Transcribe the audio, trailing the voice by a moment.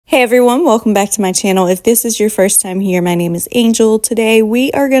Hey everyone, welcome back to my channel. If this is your first time here, my name is Angel. Today we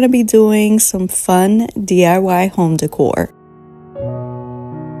are going to be doing some fun DIY home decor.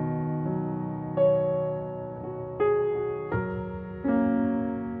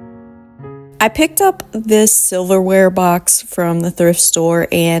 I picked up this silverware box from the thrift store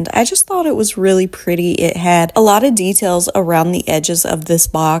and I just thought it was really pretty. It had a lot of details around the edges of this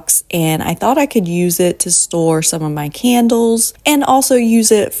box and I thought I could use it to store some of my candles and also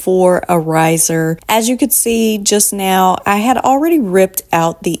use it for a riser. As you could see just now, I had already ripped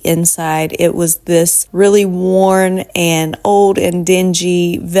out the inside. It was this really worn and old and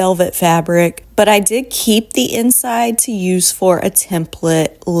dingy velvet fabric, but I did keep the inside to use for a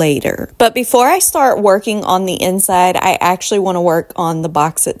template later. But before I start working on the inside, I actually want to work on the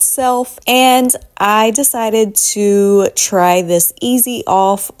box itself, and I decided to try this easy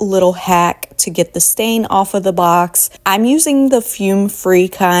off little hack to get the stain off of the box. I'm using the fume-free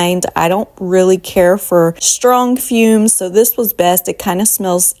kind. I don't really care for strong fumes, so this was best. It kind of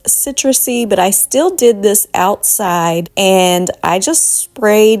smells citrusy, but I still did this outside, and I just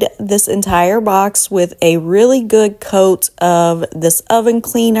sprayed this entire box with a really good coat of this oven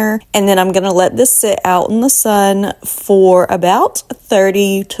cleaner, and then I'm gonna let this sit out in the sun for about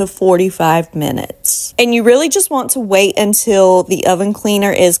 30 to 45 minutes. And you really just want to wait until the oven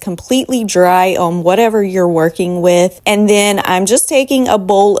cleaner is completely dry on whatever you're working with. And then I'm just taking a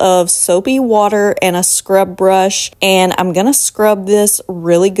bowl of soapy water and a scrub brush, and I'm gonna scrub this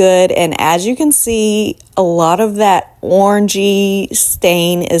really good. And as you can see, a lot of that orangey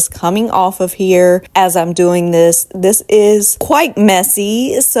stain is coming off of here as I'm doing this. This is quite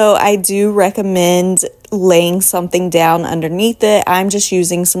messy, so I do recommend laying something down underneath it. I'm just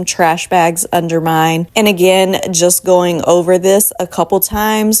using some trash bags under mine. And again, just going over this a couple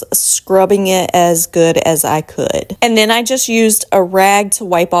times, scrubbing it as good as I could. And then I just used a rag to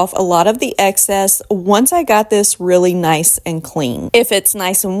wipe off a lot of the excess once I got this really nice and clean. If it's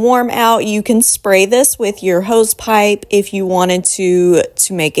nice and warm out, you can spray this with your hose pipe if you wanted to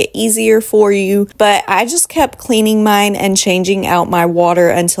make it easier for you. But I just kept cleaning mine and changing out my water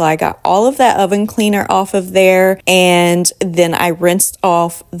until I got all of that oven cleaner off of there, and then I rinsed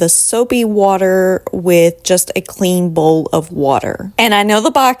off the soapy water with just a clean bowl of water. And I know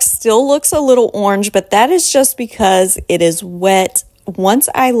the box still looks a little orange, but that is just because it is wet. Once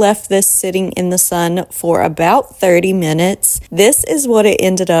I left this sitting in the sun for about 30 minutes, this is what it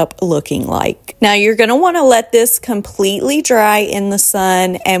ended up looking like. Now you're going to want to let this completely dry in the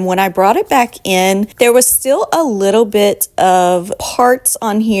sun, and when I brought it back in, there was still a little bit of parts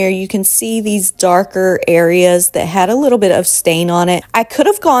on here. You can see these darker areas that had a little bit of stain on it. I could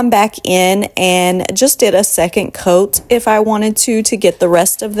have gone back in and just did a second coat if I wanted to get the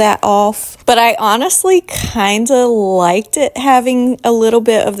rest of that off, but I honestly kind of liked it having a little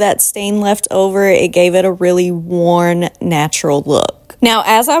bit of that stain left over. It gave it a really worn, natural look. Now,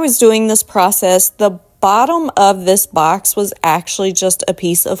 as I was doing this process, the bottom of this box was actually just a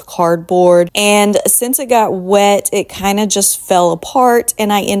piece of cardboard, and since it got wet, it kind of just fell apart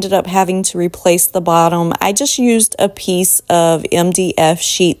and I ended up having to replace the bottom. I just used a piece of MDF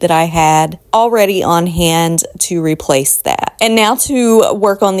sheet that I had already on hand to replace that. And now to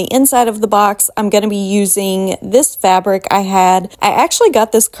work on the inside of the box, I'm going to be using this fabric I had. I actually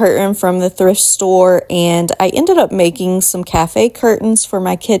got this curtain from the thrift store, and I ended up making some cafe curtains for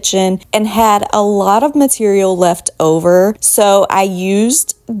my kitchen and had a lot of material left over, so I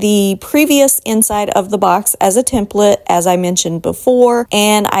used the previous inside of the box as a template, as I mentioned before,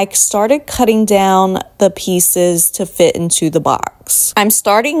 and I started cutting down the pieces to fit into the box. I'm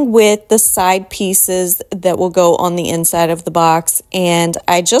starting with the side pieces that will go on the inside of the box, and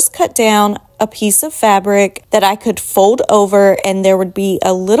I just cut down a piece of fabric that I could fold over, and there would be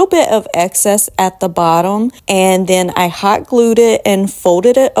a little bit of excess at the bottom, and then I hot glued it and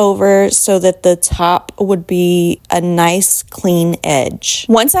folded it over so that the top would be a nice clean edge.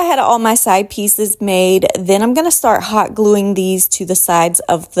 Once I had all my side pieces made, then I'm going to start hot gluing these to the sides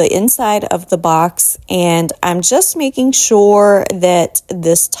of the inside of the box, and I'm just making sure that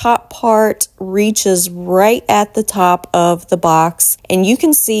this top part reaches right at the top of the box, and you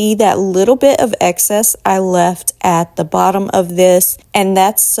can see that little bit of excess I left at the bottom of this, and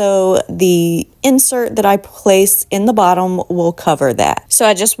that's so the insert that I place in the bottom will cover that. So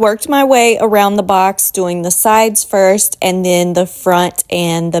I just worked my way around the box, doing the sides first and then the front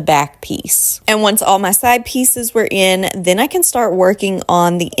and the back piece. And once all my side pieces were in, then I can start working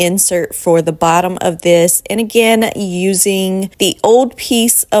on the insert for the bottom of this. And again, using the old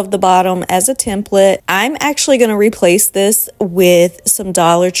piece of the bottom as a template, I'm actually going to replace this with some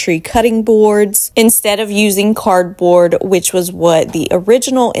Dollar Tree cutting board boards instead of using cardboard, which was what the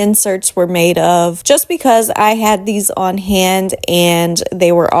original inserts were made of. Just because I had these on hand and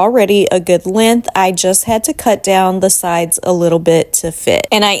they were already a good length, I just had to cut down the sides a little bit to fit.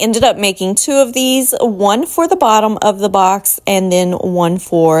 And I ended up making 2 of these, one for the bottom of the box and then one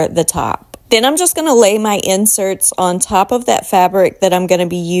for the top. Then I'm just going to lay my inserts on top of that fabric that I'm going to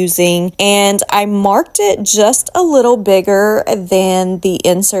be using, and I marked it just a little bigger than the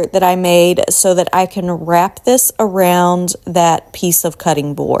insert that I made so that I can wrap this around that piece of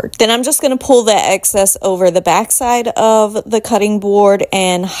cutting board. Then I'm just going to pull that excess over the backside of the cutting board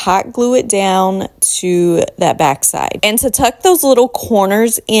and hot glue it down to that backside. And to tuck those little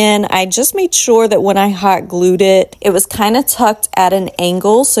corners in, I just made sure that when I hot glued it, it was kind of tucked at an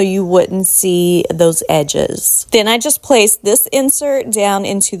angle so you wouldn't see those edges. Then I just placed this insert down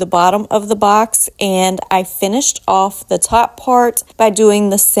into the bottom of the box, and I finished off the top part by doing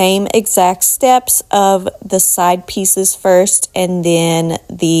the same exact steps of the side pieces first and then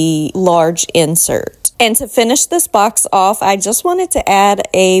the large insert. And to finish this box off, I just wanted to add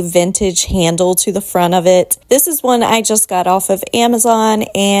a vintage handle to the front of it. This is one I just got off of Amazon,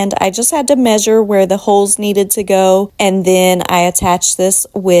 and I just had to measure where the holes needed to go, and then I attached this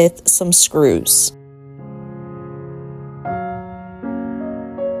with some screws.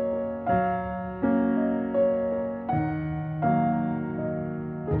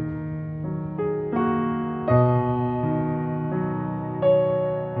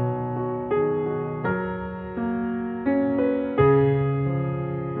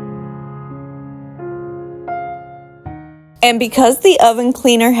 And because the oven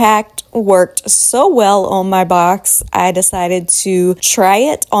cleaner hack worked so well on my box, I decided to try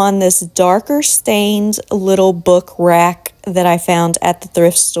it on this darker stained little book rack that I found at the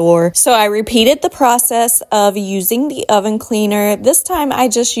thrift store. So I repeated the process of using the oven cleaner. This time I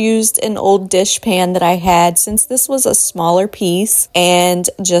just used an old dish pan that I had, since this was a smaller piece, and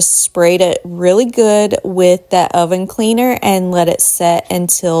just sprayed it really good with that oven cleaner and let it set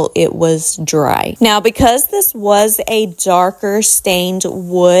until it was dry. Now, because this was a darker stained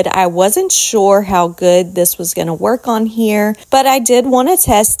wood, I wasn't sure how good this was going to work on here, but I did want to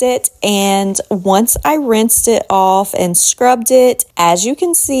test it. And once I rinsed it off and scrubbed it, as you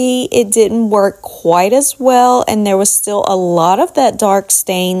can see, it didn't work quite as well, and there was still a lot of that dark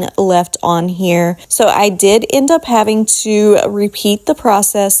stain left on here. So I did end up having to repeat the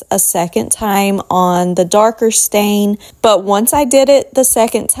process a second time on the darker stain. But once I did it the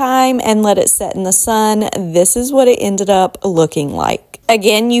second time and let it set in the sun, this is what it ended up looking like.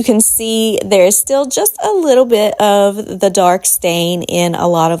 Again, you can see there's still just a little bit of the dark stain in a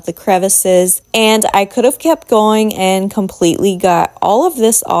lot of the crevices, and I could have kept going and completely got all of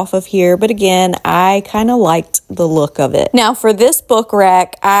this off of here, but again, I kind of liked the look of it. Now, for this book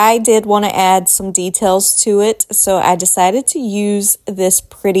rack, I did want to add some details to it, so I decided to use this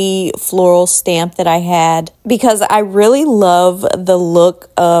pretty floral stamp that I had because I really love the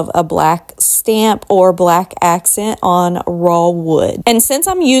look of a black stamp or black accent on raw wood. And since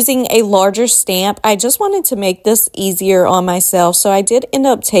I'm using a larger stamp, I just wanted to make this easier on myself, so I did end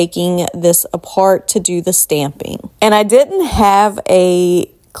up taking this apart to do the stamping. And I didn't have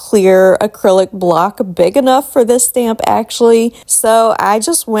a clear acrylic block big enough for this stamp actually, so I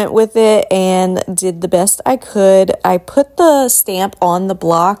just went with it and did the best I could. I put the stamp on the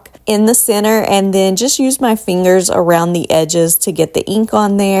block in the center and then just used my fingers around the edges to get the ink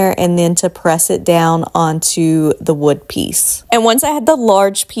on there and then to press it down onto the wood piece. And once I had the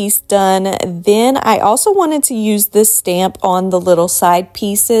large piece done, then I also wanted to use this stamp on the little side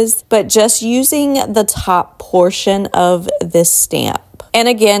pieces, but just using the top portion of this stamp. And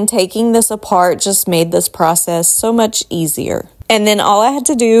again, taking this apart just made this process so much easier. And then all I had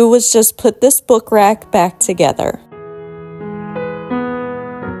to do was just put this book rack back together.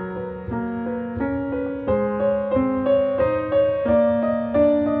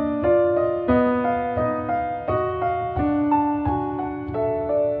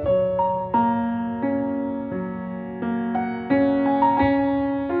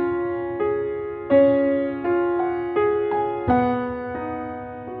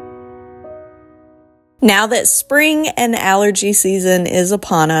 Now that spring and allergy season is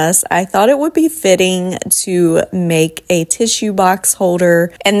upon us, I thought it would be fitting to make a tissue box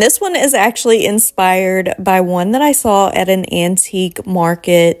holder. And this one is actually inspired by one that I saw at an antique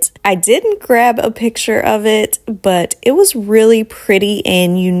market. I didn't grab a picture of it, but it was really pretty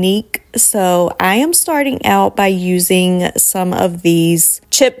and unique. So I am starting out by using some of these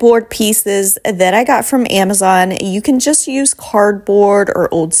chipboard pieces that I got from Amazon. You can just use cardboard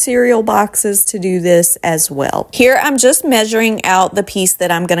or old cereal boxes to do this as well. Here I'm just measuring out the piece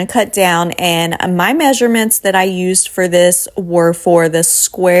that I'm going to cut down, and my measurements that I used for this were for the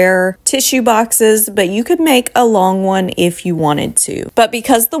square tissue boxes, but you could make a long one if you wanted to. But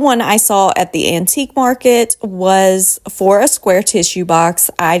because the one I saw at the antique market was for a square tissue box,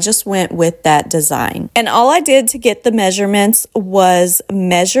 I just went with that design. And all I did to get the measurements was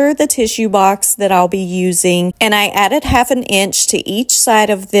measure the tissue box that I'll be using, and I added 1/2 inch to each side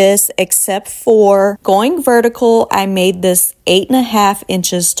of this, except for going vertical. I made this 8.5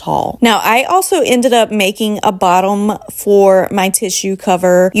 inches tall. Now I also ended up making a bottom for my tissue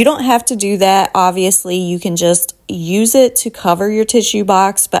cover. You don't have to do that, obviously. You can just use it to cover your tissue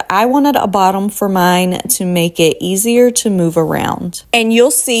box, but I wanted a bottom for mine to make it easier to move around. And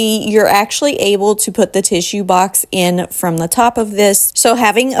you'll see you're actually able to put the tissue box in from the top of this, so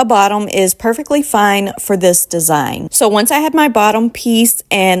having a bottom is perfectly fine for this design. So once I had my bottom piece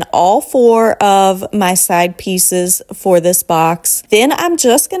and all 4 of my side pieces for this box, then I'm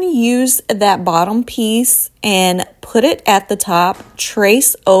just going to use that bottom piece and put it at the top,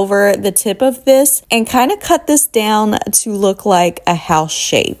 trace over the tip of this, and kind of cut this down to look like a house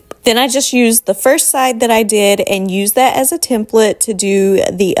shape. Then I just used the first side that I did and used that as a template to do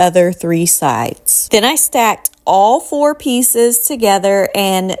the other 3 sides. Then I stacked all 4 pieces together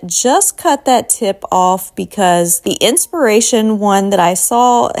and just cut that tip off because the inspiration one that I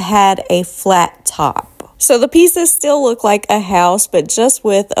saw had a flat top. So the pieces still look like a house, but just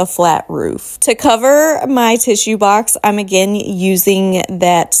with a flat roof. To cover my tissue box, I'm again using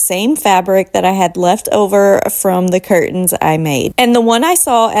that same fabric that I had left over from the curtains I made. And the one I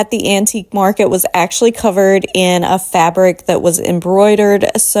saw at the antique market was actually covered in a fabric that was embroidered.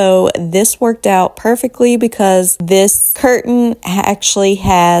 So this worked out perfectly because this curtain actually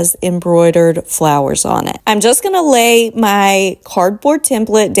has embroidered flowers on it. I'm just going to lay my cardboard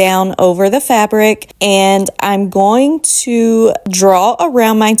template down over the fabric, and I'm going to draw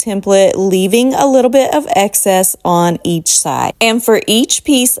around my template, leaving a little bit of excess on each side. And for each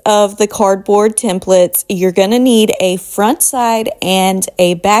piece of the cardboard templates, you're going to need a front side and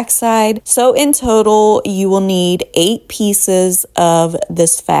a back side. So in total, you will need 8 pieces of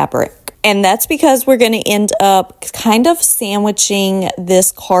this fabric. And that's because we're going to end up kind of sandwiching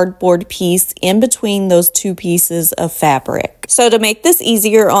this cardboard piece in between those 2 pieces of fabric. So to make this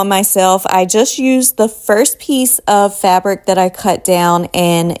easier on myself, I just used the first piece of fabric that I cut down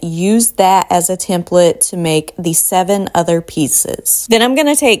and used that as a template to make the 7 other pieces. Then I'm going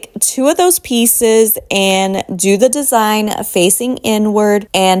to take 2 of those pieces and do the design facing inward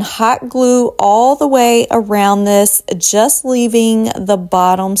and hot glue all the way around this, just leaving the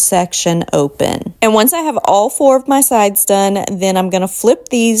bottom section open. And once I have all 4 of my sides done, then I'm going to flip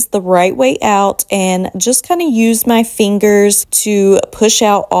these the right way out and just kind of use my fingers to push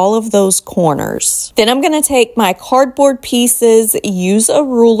out all of those corners. Then I'm going to take my cardboard pieces, use a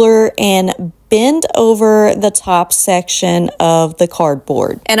ruler, and bend over the top section of the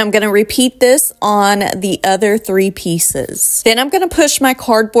cardboard. And I'm going to repeat this on the other 3 pieces. Then I'm going to push my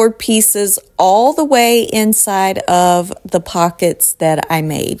cardboard pieces all the way inside of the pockets that I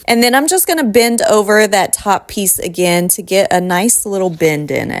made. And then I'm just going to bend over that top piece again to get a nice little bend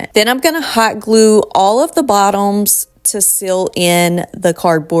in it. Then I'm going to hot glue all of the bottoms to seal in the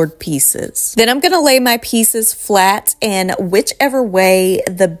cardboard pieces. Then I'm going to lay my pieces flat, and whichever way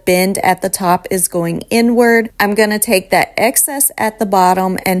the bend at the top is going inward, I'm going to take that excess at the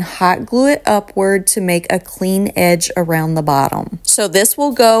bottom and hot glue it upward to make a clean edge around the bottom. So this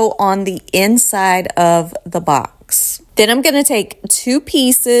will go on the inside of the box. Then I'm going to take 2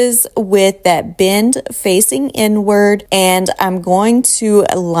 pieces with that bend facing inward, and I'm going to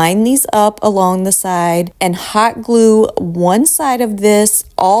line these up along the side and hot glue one side of this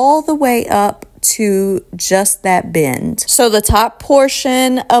all the way up to just that bend. So the top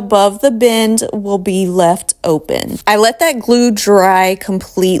portion above the bend will be left open. I let that glue dry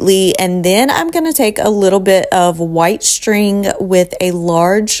completely, and then I'm going to take a little bit of white string with a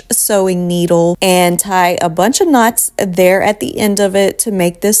large sewing needle and tie a bunch of knots there at the end of it to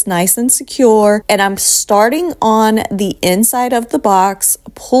make this nice and secure. And I'm starting on the inside of the box,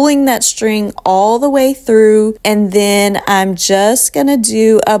 pulling that string all the way through, and then I'm just going to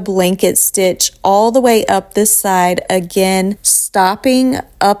do a blanket stitch all the way up this side, again stopping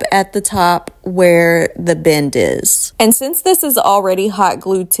up at the top where the bend is. And since this is already hot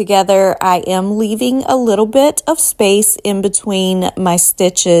glued together, I am leaving a little bit of space in between my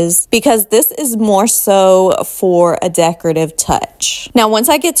stitches because this is more so for a decorative touch. Now, once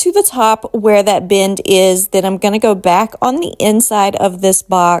I get to the top where that bend is, then I'm going to go back on the inside of this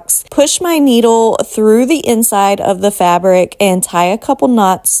box, push my needle through the inside of the fabric, and tie a couple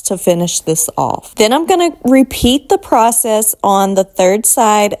knots to finish this off. Then I'm going to repeat the process on the third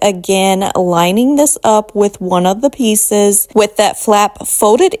side, again lining this up with one of the pieces. With that flap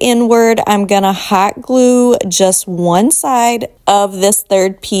folded inward, I'm going to hot glue just one side of this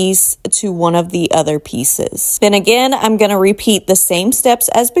third piece to one of the other pieces. Then again, I'm going to repeat the same steps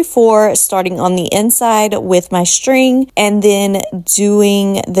as before, starting on the inside with my string and then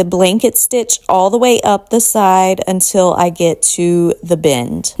doing the blanket stitch all the way up the side until I get to the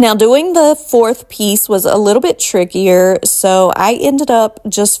bend. Now, doing the fourth piece was a little bit trickier, so I ended up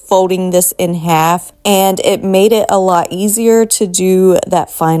just folding this in half, and it made it a lot easier to do that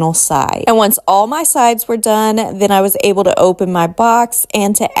final side. And once all my sides were done, then I was able to open my box,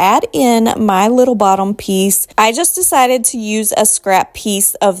 and to add in my little bottom piece, I just decided to use a scrap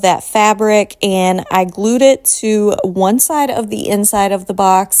piece of that fabric, and I glued it to one side of the inside of the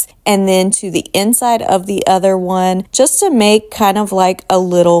box and then to the inside of the other one, just to make kind of like a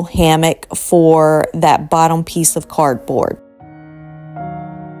little hammock for that bottom piece of cardboard.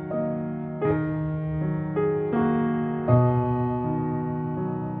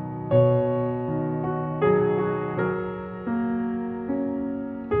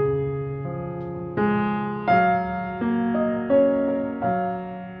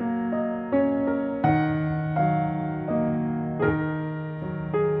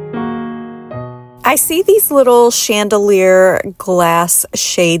 I see these little chandelier glass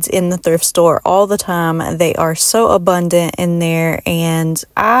shades in the thrift store all the time. They are so abundant in there, and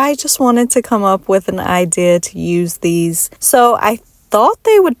I just wanted to come up with an idea to use these. So I thought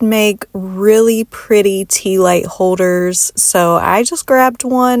they would make really pretty tea light holders, so I just grabbed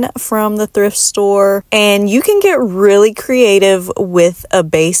one from the thrift store, and you can get really creative with a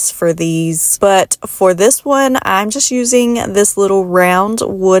base for these, but for this one I'm just using this little round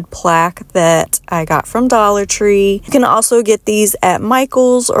wood plaque that I got from Dollar Tree. You can also get these at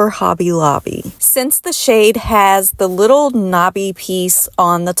Michael's or Hobby Lobby. Since the shade has the little knobby piece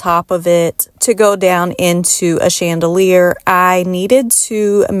on the top of it to go down into a chandelier, I needed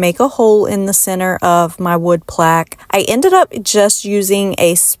to make a hole in the center of my wood plaque. I ended up just using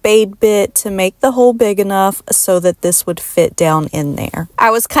a spade bit to make the hole big enough so that this would fit down in there. I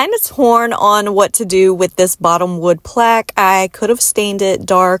was kind of torn on what to do with this bottom wood plaque. I could have stained it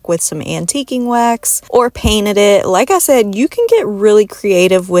dark with some antiquing wax or painted it. Like I said, you can get really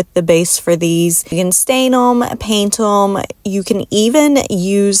creative with the base for these. You can stain them, paint them. You can even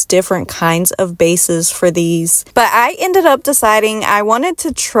use different kinds of bases for these. But I ended up deciding I wanted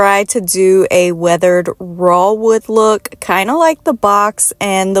to try to do a weathered raw wood look, kind of like the box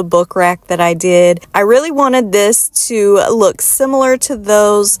and the book rack that I did. I really wanted this to look similar to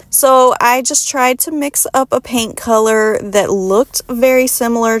those, so I just tried to mix up a paint color that looked very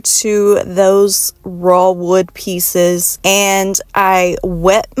similar to those raw wood pieces, and I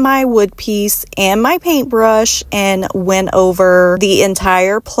wet my wood piece and my paintbrush and went over the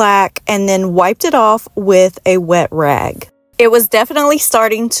entire plaque and then wiped it off with a wet rag. It was definitely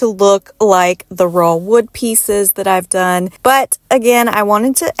starting to look like the raw wood pieces that I've done, but again, I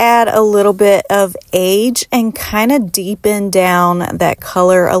wanted to add a little bit of age and kind of deepen down that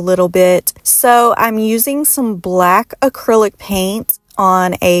color a little bit. So I'm using some black acrylic paint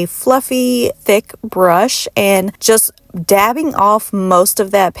on a fluffy, thick brush and just dabbing off most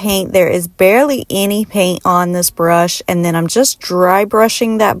of that paint. There is barely any paint on this brush, and then I'm just dry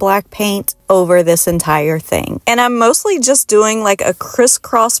brushing that black paint over this entire thing. And I'm mostly just doing like a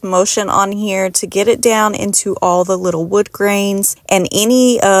crisscross motion on here to get it down into all the little wood grains and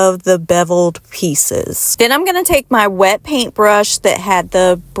any of the beveled pieces. Then I'm going to take my wet paintbrush that had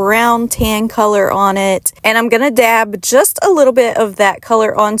the brown tan color on it, and I'm going to dab just a little bit of that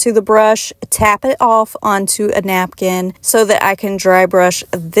color onto the brush, tap it off onto a napkin so that I can dry brush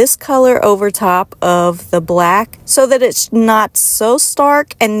this color over top of the black so that it's not so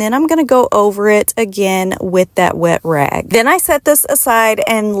stark, and then I'm going to go over it again with that wet rag. Then I set this aside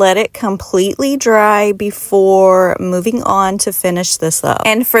and let it completely dry before moving on to finish this up.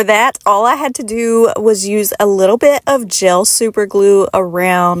 And for that, all I had to do was use a little bit of gel super glue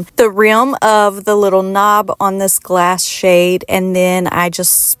around the rim of the little knob on this glass shade, and then I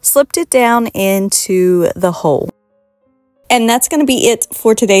just slipped it down into the hole. And that's going to be it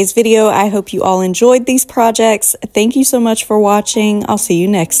for today's video. I hope you all enjoyed these projects. Thank you so much for watching. I'll see you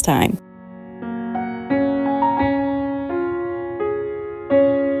next time.